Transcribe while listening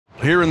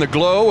here in the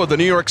glow of the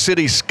New York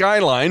City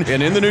skyline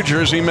and in the New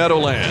Jersey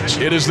Meadowlands.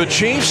 It is the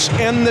Chiefs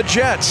and the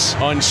Jets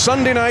on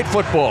Sunday Night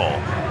Football.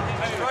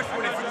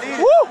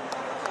 Woo!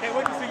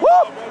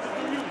 Woo!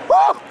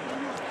 Woo!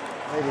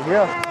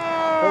 Here.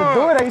 Let's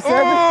do it,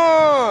 87.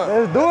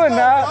 Let's do it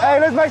now. Hey,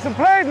 let's make some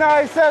plays now,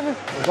 87.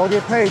 Let's go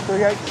get paid,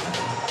 38.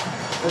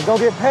 Let's go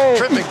get paid.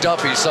 Trent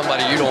McDuffie is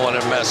somebody you don't want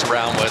to mess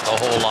around with a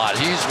whole lot.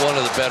 He's one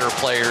of the better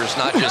players,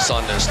 not just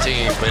on this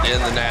team, but in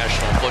the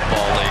National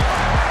Football League.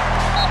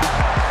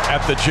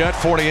 At the Jet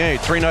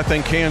 48,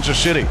 3-0 Kansas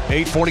City.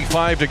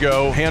 8:45 to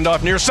go.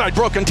 Handoff near side,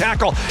 broken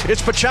tackle.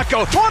 It's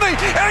Pacheco. 20,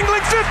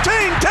 angling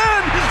 15,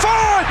 10,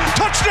 5,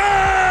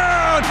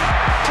 touchdown!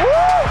 Woo!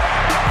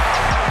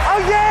 Oh,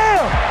 yeah!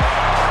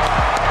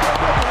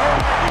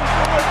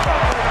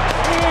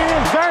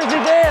 Jersey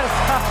dance.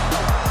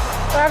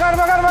 I got him.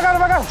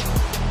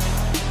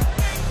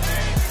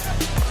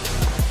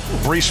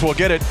 Brees will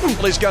get it.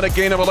 He's got a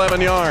gain of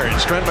 11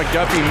 yards. Trent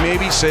McDuffie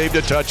maybe saved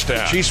a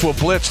touchdown. Chiefs will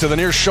blitz to the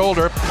near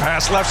shoulder.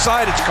 Pass left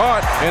side. It's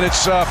caught. And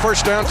it's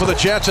first down for the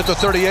Jets at the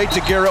 38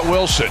 to Garrett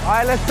Wilson. All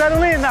right, let's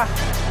settle in now.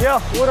 Yo,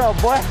 what up,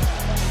 boy?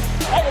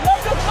 Hey,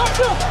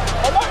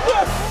 I like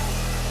this.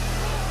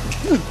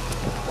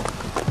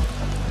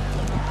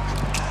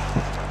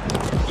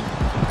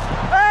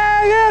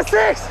 Hey, yeah,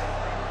 6.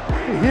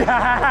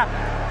 Yeah,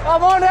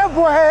 I'm on that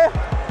boy.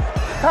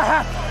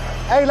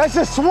 Hey, let's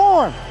just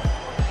swarm.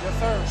 Yes,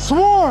 sir.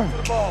 Swarm.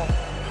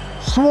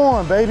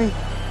 Swarm, baby.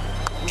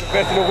 The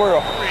best in the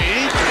world.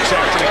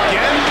 Sacked it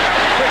again.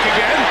 Quick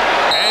again.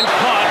 And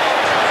caught.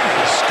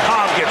 This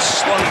Cobb gets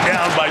slung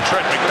down by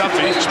Trent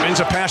McDuffie. Spins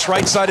a pass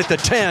right side at the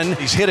 10.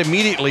 He's hit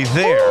immediately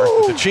there.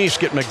 The Chiefs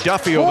get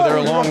McDuffie over there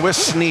along with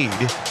Snead.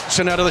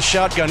 Sent out of the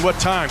shotgun. What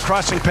time?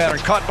 Crossing pattern.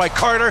 Caught by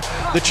Carter.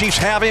 The Chiefs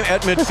have him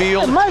at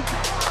midfield. Mike.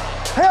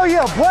 Hell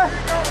yeah, boy.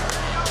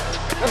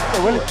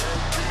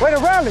 Wait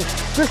around it.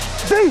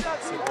 Just D.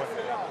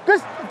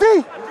 Just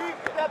D.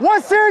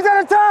 One series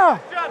at a time.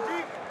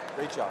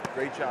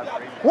 Great job.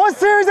 One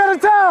series at a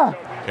time.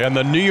 And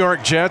the New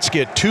York Jets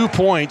get 2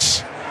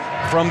 points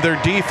from their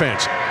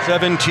defense.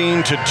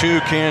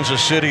 17-2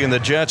 Kansas City, and the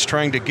Jets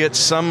trying to get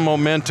some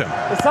momentum.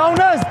 It's on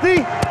us,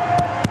 D.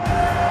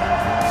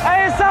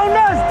 Hey, it's on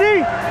us,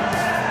 D.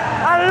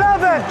 I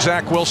love it.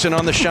 Zach Wilson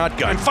on the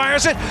shotgun.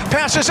 Fires it.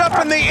 Passes up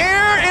in the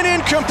air and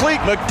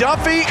incomplete.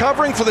 McDuffie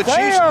covering for the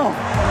Chiefs.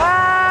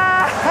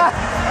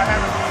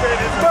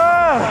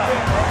 Bro,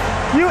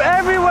 you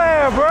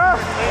everywhere, bro.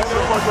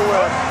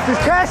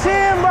 Just cash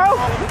in, bro.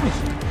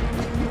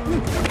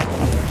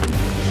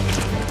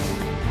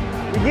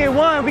 We get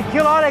one, we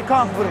kill all that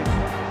confidence.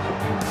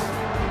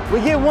 We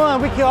get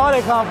one, we kill all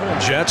that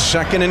confidence. Jets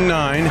 2nd and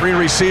 9. 3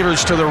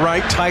 receivers to the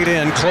right. Tight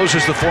end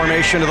closes the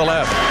formation to the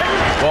left.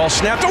 Ball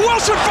snapped to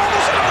Wilson.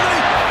 Fumbles it on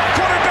the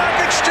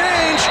quarterback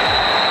exchange.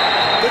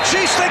 The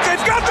Chiefs think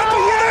they've got the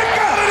ball. They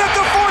got it at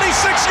the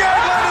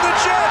 46-yard line of the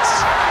Jets.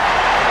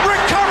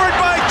 Recovered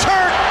by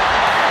Turk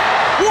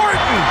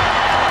Wharton.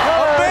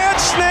 A bad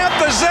snap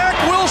to Zach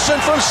Wilson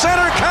from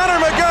center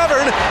Connor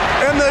McGovern.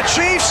 And the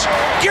Chiefs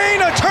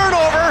gain a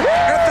turnover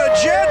at the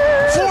Jet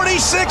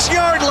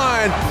 46-yard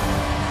line.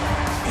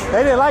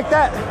 They didn't like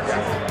that.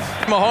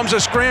 Mahomes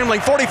is scrambling,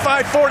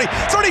 45-40,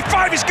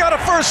 35, he's got a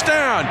first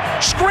down.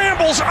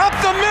 Scrambles up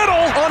the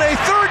middle on a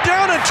 3rd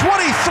down and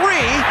 23.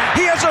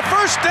 He has a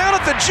first down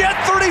at the Jet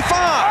 35.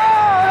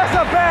 Oh, that's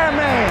a bad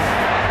man.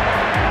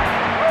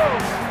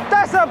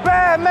 That's a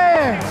bad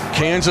man.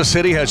 Kansas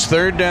City has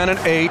 3rd down and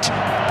 8.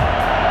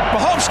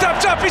 Mahomes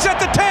steps up, he's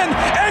at the 10,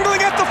 angling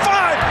at the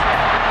 5.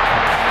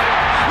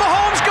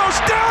 Mahomes goes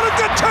down at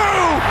the 2.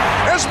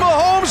 As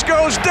Mahomes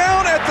goes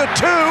down at the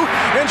 2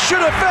 and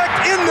should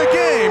affect in the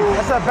game.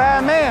 That's a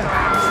bad man.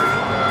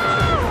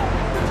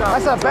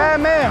 That's a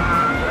bad man.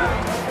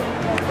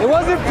 It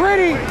wasn't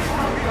pretty.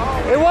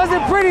 It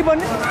wasn't pretty,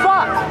 but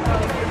fought.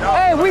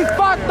 Hey, we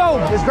fought though.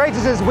 It's great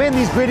to just win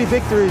these gritty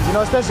victories, you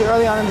know, especially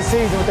early on in the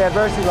season with the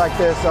adversity like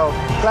this. So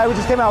glad we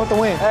just came out with the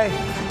win. Hey,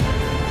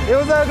 it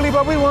was ugly,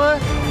 but we won.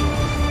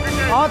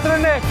 On to the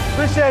next.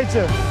 Appreciate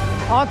you.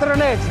 On to the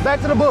next. Back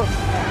to the books.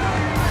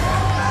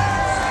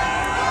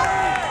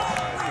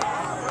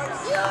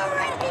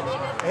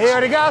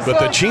 But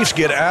the Chiefs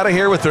get out of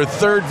here with their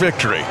 3rd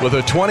victory with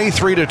a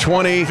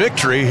 23-20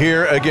 victory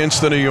here against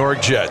the New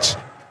York Jets.